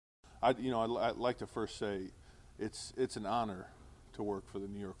I'd like to first say it's an honor to work for the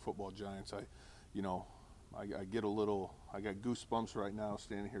New York Football Giants. I got goosebumps right now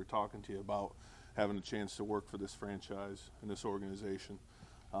standing here talking to you about having a chance to work for this franchise and this organization.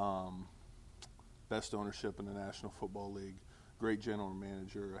 Best ownership in the National Football League, great general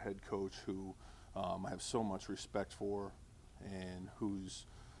manager, a head coach who I have so much respect for, and who's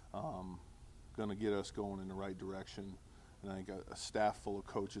going to get us going in the right direction. And I think a staff full of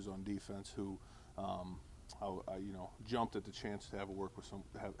coaches on defense who I jumped at the chance to have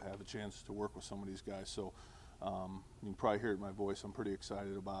a chance to work with some of these guys. So you can probably hear it in my voice. I'm pretty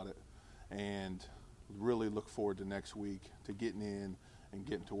excited about it, and really look forward to next week to getting in and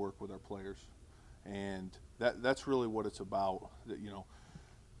getting to work with our players. And that's really what it's about.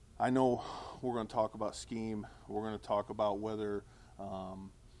 I know we're going to talk about scheme. We're going to talk about whether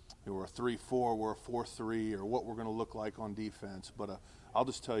we're a 3-4, we're a 4-3, or what we're going to look like on defense. But I'll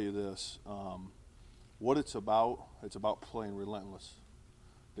just tell you this. What it's about playing relentless.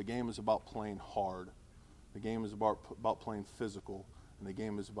 The game is about playing hard. The game is about playing physical, and the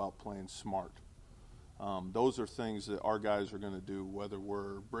game is about playing smart. Those are things that our guys are going to do, whether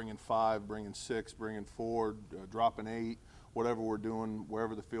we're bringing 5, bringing 6, bringing 4, dropping 8, whatever we're doing,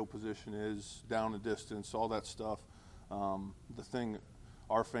 wherever the field position is, down the distance, all that stuff. The thing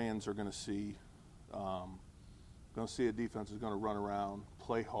our fans are going to see a defense is going to run around,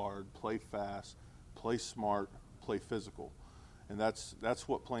 play hard, play fast, play smart, play physical. And that's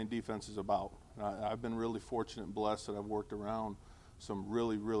what playing defense is about. I've been really fortunate and blessed that I've worked around some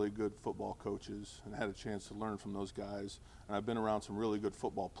really, really good football coaches and had a chance to learn from those guys. And I've been around some really good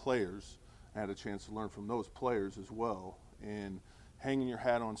football players and had a chance to learn from those players as well. And hanging your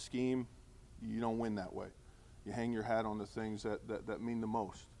hat on scheme, you don't win that way. You hang your hat on the things that mean the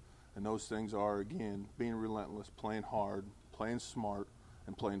most. And those things are, again, being relentless, playing hard, playing smart,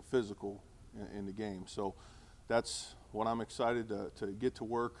 and playing physical in the game. So that's what I'm excited to get to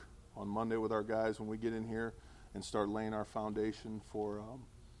work on Monday with our guys when we get in here and start laying our foundation for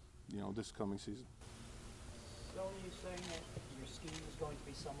this coming season. So are you saying that your scheme is going to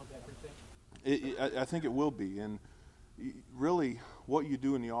be some of everything? I think it will be. And really what you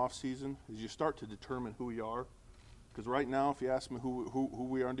do in the off season is you start to determine who you are. Because right now, if you ask me who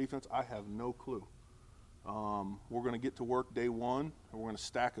we are on defense, I have no clue. We're going to get to work day one, and we're going to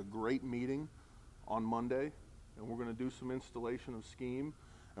stack a great meeting on Monday, and we're going to do some installation of scheme,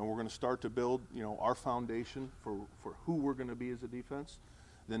 and we're going to start to build, our foundation for who we're going to be as a defense.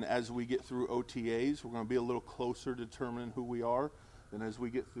 Then as we get through OTAs, we're going to be a little closer to determining who we are. Then as we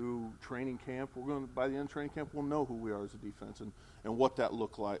get through training camp, by the end of training camp, we'll know who we are as a defense and what that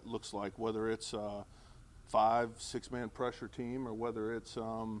looks like, whether it's 5-6-man pressure team or whether it's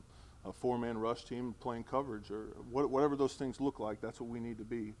a 4-man rush team playing coverage or whatever those things look like. That's what we need to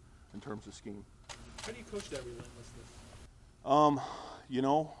be in terms of scheme. How do you coach that relentlessness?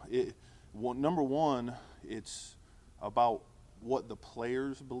 Number one, it's about what the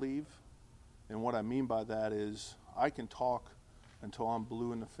players believe. And what I mean by that is I can talk until I'm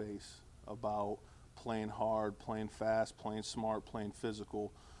blue in the face about playing hard, playing fast, playing smart, playing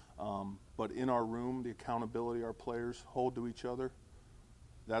physical. But in our room, the accountability our players hold to each other,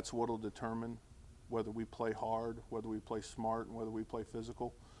 that's what will determine whether we play hard, whether we play smart, and whether we play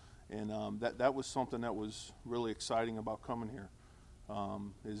physical. And that was something that was really exciting about coming here,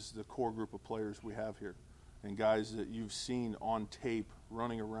 is the core group of players we have here. And guys that you've seen on tape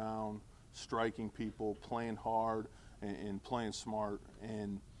running around, striking people, playing hard, and playing smart.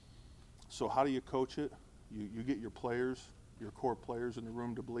 And so how do you coach it? You get your players, your core players in the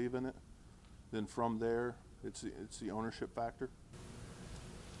room to believe in it. Then from there, it's the ownership factor.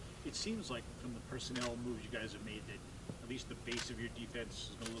 It seems like from the personnel moves you guys have made that at least the base of your defense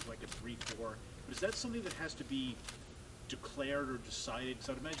is going to look like a 3-4. But is that something that has to be declared or decided? Because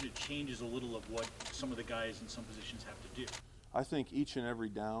I'd imagine it changes a little of what some of the guys in some positions have to do. I think each and every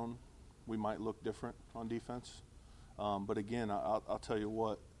down we might look different on defense. But again, I'll tell you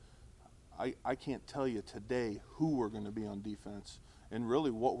what, I can't tell you today who we're going to be on defense and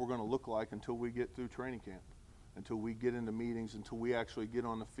really what we're going to look like until we get through training camp, until we get into meetings, until we actually get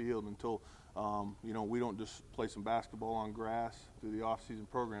on the field, until we don't just play some basketball on grass through the off-season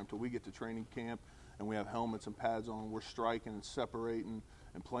program, until we get to training camp and we have helmets and pads on, we're striking and separating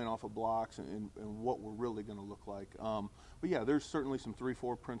and playing off of blocks and what we're really going to look like. But yeah, there's certainly some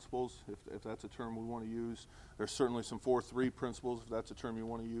 3-4 principles, if that's a term we want to use. There's certainly some 4-3 principles, if that's a term you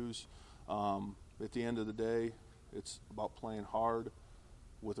want to use. At the end of the day, it's about playing hard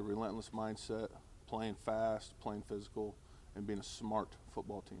with a relentless mindset, playing fast, playing physical, and being a smart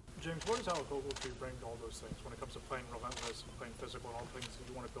football team. James, what does Al Vogel bring to all those things when it comes to playing relentless and playing physical and all the things that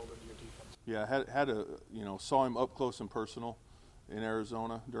you want to build into your Yeah, had a saw him up close and personal in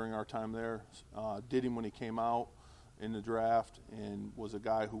Arizona during our time there. Did him when he came out in the draft, and was a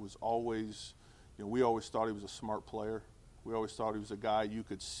guy who was always, we always thought he was a smart player. We always thought he was a guy you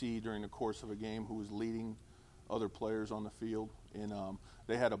could see during the course of a game who was leading other players on the field. And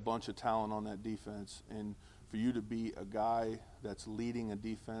they had a bunch of talent on that defense. And for you to be a guy that's leading a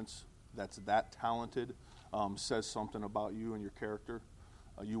defense that's that talented says something about you and your character.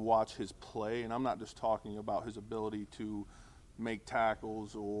 You watch his play, and I'm not just talking about his ability to make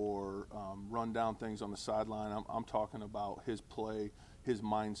tackles or run down things on the sideline. I'm talking about his play, his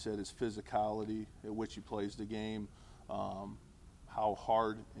mindset, his physicality at which he plays the game, how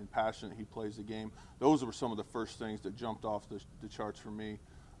hard and passionate he plays the game. Those were some of the first things that jumped off the charts for me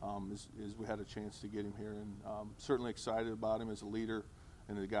as we had a chance to get him here. And certainly excited about him as a leader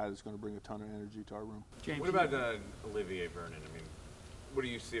and a guy that's going to bring a ton of energy to our room. James, what about Olivier Vernon? I mean, what do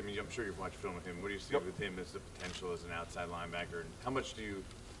you see? I mean, I'm sure you've watched film with him. What do you see with him as the potential as an outside linebacker? And how much do you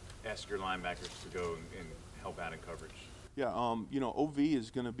ask your linebackers to go and help out in coverage? Yeah, OV is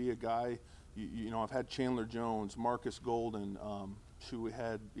going to be a guy. I've had Chandler Jones, Marcus Golden. We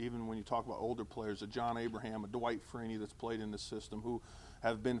had, even when you talk about older players, a John Abraham, a Dwight Freeney that's played in the system, who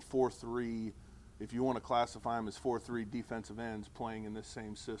have been 4-3. If you want to classify them as 4-3 defensive ends playing in this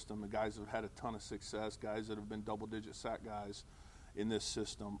same system, the guys that have had a ton of success, guys that have been double-digit sack guys in this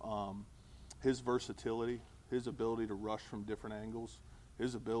system. His versatility, his ability to rush from different angles,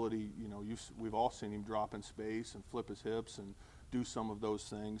 his ability, we've all seen him drop in space and flip his hips and do some of those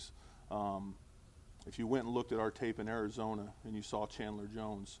things. If you went and looked at our tape in Arizona and you saw Chandler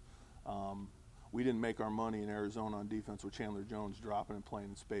Jones, we didn't make our money in Arizona on defense with Chandler Jones dropping and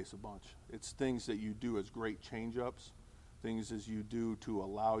playing in space a bunch. It's things that you do as great change-ups, things as you do to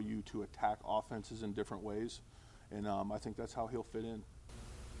allow you to attack offenses in different ways. And I think that's how he'll fit in.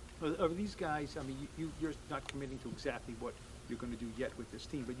 Are these guys, I mean, you're not committing to exactly what you're going to do yet with this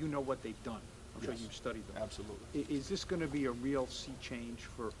team, but you know what they've done. I'm sure you've studied them. Absolutely. Is this going to be a real sea change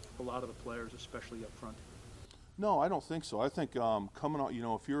for a lot of the players, especially up front? No, I don't think so. I think coming out,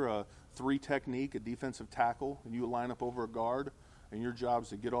 if you're a 3 technique, a defensive tackle, and you line up over a guard, and your job is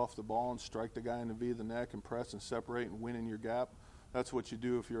to get off the ball and strike the guy in the V of the neck and press and separate and win in your gap, that's what you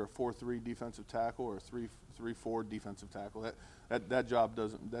do if you're a 4-3 defensive tackle or a 3-4 defensive tackle. That job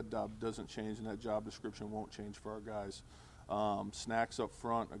doesn't change, and that job description won't change for our guys. Snacks up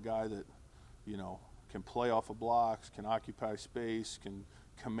front, a guy that can play off of blocks, can occupy space, can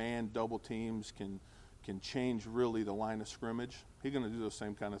command double teams, can change really the line of scrimmage. He's going to do those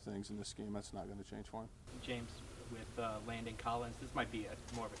same kind of things in this game. That's not going to change for him. James, with Landon Collins, this might be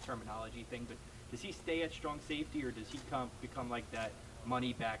more of a terminology thing, but does he stay at strong safety, or does he become like that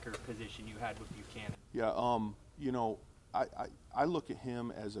money backer position you had with Buchanan? Yeah, I look at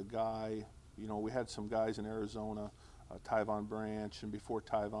him as a guy. We had some guys in Arizona, Tyvon Branch, and before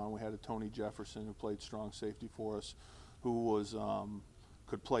Tyvon, we had a Tony Jefferson who played strong safety for us, who was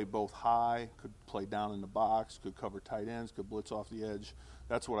could play both high, could play down in the box, could cover tight ends, could blitz off the edge.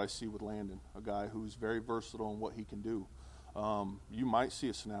 That's what I see with Landon, a guy who's very versatile in what he can do. You might see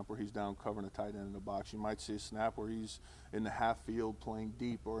a snap where he's down covering a tight end in the box. You might see a snap where he's in the half field playing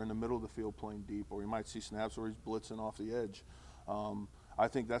deep, or in the middle of the field playing deep, or you might see snaps where he's blitzing off the edge. I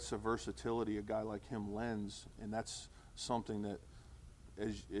think that's the versatility a guy like him lends, and that's something that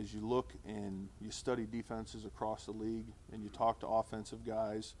as you look and you study defenses across the league and you talk to offensive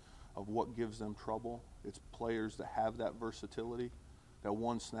guys of what gives them trouble, it's players that have that versatility. That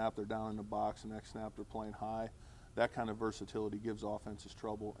one snap they're down in the box, the next snap they're playing high. That kind of versatility gives offenses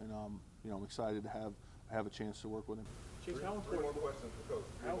trouble, and I'm excited to have a chance to work with him. James, how important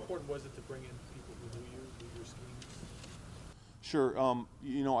was it to bring in people who knew your schemes? Sure.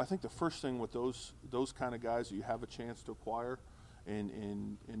 I think the first thing with those kind of guys that you have a chance to acquire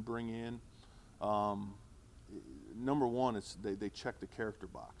and bring in, number one, it's they check the character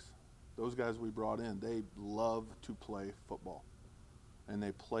box. Those guys we brought in, they love to play football, and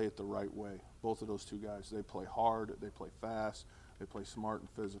they play it the right way. Both of those two guys, they play hard, they play fast, they play smart and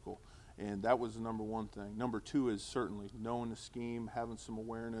physical. And that was the number one thing. Number two is certainly knowing the scheme, having some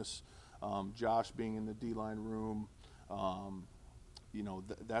awareness, Josh being in the D-line room.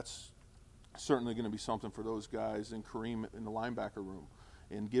 That's certainly going to be something for those guys, and Kareem in the linebacker room,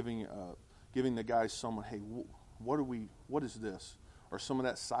 and giving the guys someone, hey, what is this? Or some of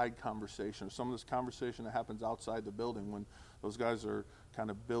that side conversation, or some of this conversation that happens outside the building when those guys are kind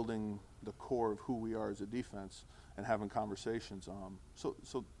of building the core of who we are as a defense and having conversations.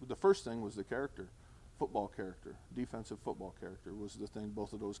 So the first thing was the character, football character, defensive football character was the thing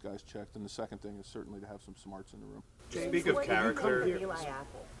both of those guys checked, and the second thing is certainly to have some smarts in the room. Speak of character.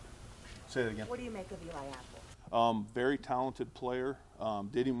 Say that again. What do you make of Eli Apple? Very talented player.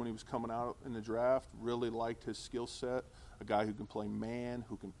 Did him when he was coming out in the draft. Really liked his skill set. A guy who can play man,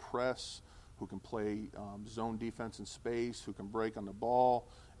 who can press, who can play zone defense in space, who can break on the ball,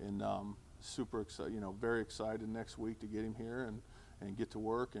 and super excited. Very excited next week to get him here and get to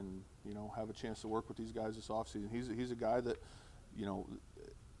work and have a chance to work with these guys this offseason. He's a guy that,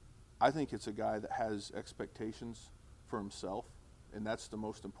 I think it's a guy that has expectations for himself, and that's the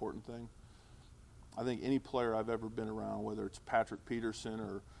most important thing. I think any player I've ever been around, whether it's Patrick Peterson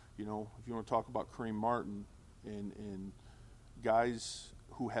or, if you want to talk about Kareem Martin and guys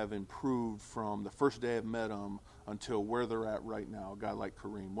who have improved from the first day I've met them until where they're at right now, a guy like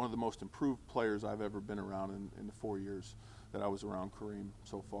Kareem, one of the most improved players I've ever been around in the 4 years that I was around Kareem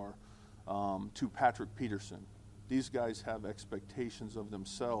so far, to Patrick Peterson. These guys have expectations of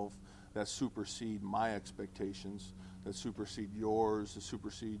themselves that supersede my expectations, that supersede yours, that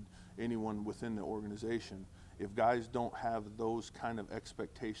supersede anyone within the organization. If guys don't have those kind of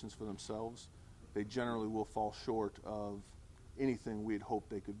expectations for themselves, they generally will fall short of anything we'd hoped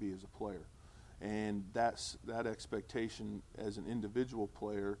they could be as a player. And that expectation as an individual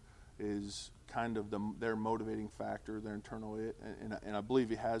player is kind of their motivating factor, their internal and I believe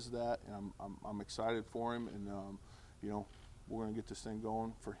he has that, and I'm excited for him, and we're going to get this thing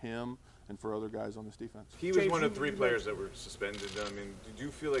going for him and for other guys on this defense. He was one of 3 players that were suspended. I mean, did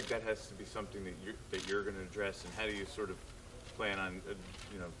you feel like that has to be something that you're going to address, and how do you sort of plan on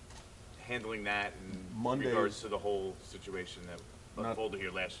handling that in regards to the whole situation that unfolded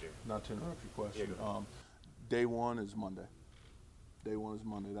here last year? Not to interrupt your question. Yeah, Day one is Monday. Day one is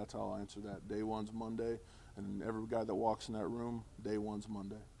Monday. That's how I'll answer that. Day one's Monday, and every guy that walks in that room, day one's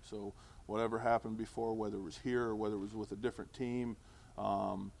Monday. So whatever happened before, whether it was here or whether it was with a different team,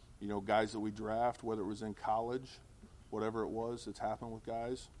 guys that we draft, whether it was in college, whatever it was that's happened with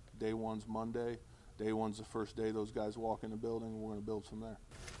guys, day one's Monday. Day one's the first day those guys walk in the building, and we're going to build from there.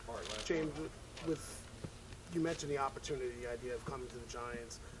 James, you mentioned the opportunity, the idea of coming to the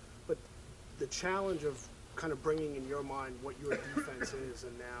Giants, but the challenge of kind of bringing in your mind what your defense is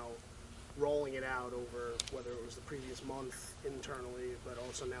and now rolling it out over whether it was the previous month internally, but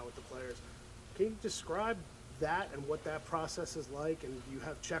also now with the players. Can you describe that and what that process is like, and do you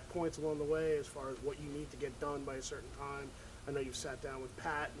have checkpoints along the way as far as what you need to get done by a certain time? I know you've sat down with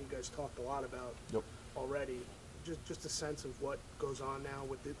Pat and you guys talked a lot about already. Just a sense of what goes on now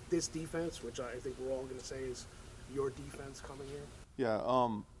with this defense, which I think we're all going to say is your defense coming in. Yeah,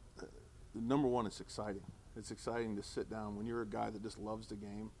 number one, it's exciting. It's exciting to sit down when you're a guy that just loves the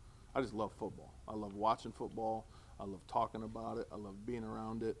game. I just love football. I love watching football. I love talking about it. I love being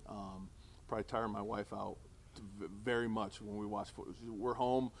around it. Probably tire my wife out very much when we watch football. We're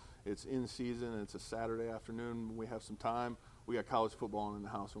home. It's in season. And it's a Saturday afternoon when we have some time. We got college football on in the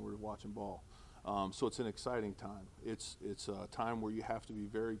house and we're watching ball. So it's an exciting time. It's a time where you have to be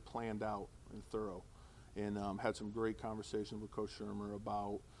very planned out and thorough. And had some great conversations with Coach Shermer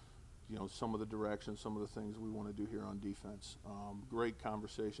about some of the directions, some of the things we want to do here on defense. Great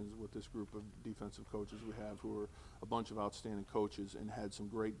conversations with this group of defensive coaches we have, who are a bunch of outstanding coaches, and had some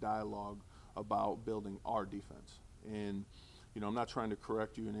great dialogue about building our defense. And I'm not trying to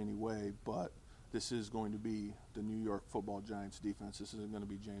correct you in any way, but this is going to be the New York Football Giants defense. This isn't going to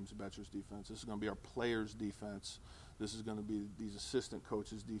be James Betcher's defense. This is going to be our players' defense. This is going to be these assistant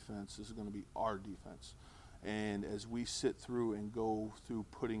coaches' defense. This is going to be our defense. And as we sit through and go through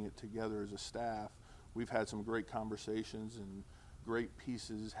putting it together as a staff, we've had some great conversations, and great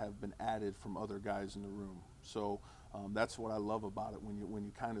pieces have been added from other guys in the room. So that's what I love about it, when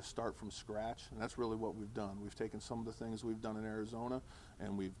you kind of start from scratch, and that's really what we've done. We've taken some of the things we've done in Arizona,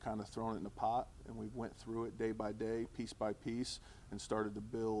 and we've kind of thrown it in the pot, and we went through it day by day, piece by piece, and started to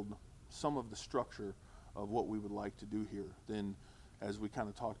build some of the structure of what we would like to do here. Then, as we kind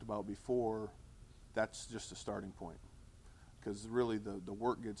of talked about before, that's just a starting point, because really the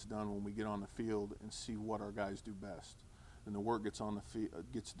work gets done when we get on the field and see what our guys do best, and the work gets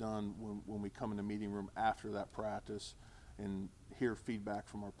done when we come in the meeting room after that practice and hear feedback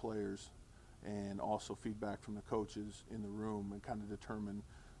from our players, and also feedback from the coaches in the room, and kind of determine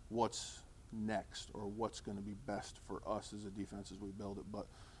what's next or what's going to be best for us as a defense as we build it. But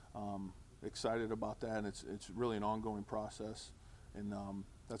excited about that, and it's really an ongoing process, and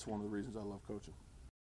that's one of the reasons I love coaching.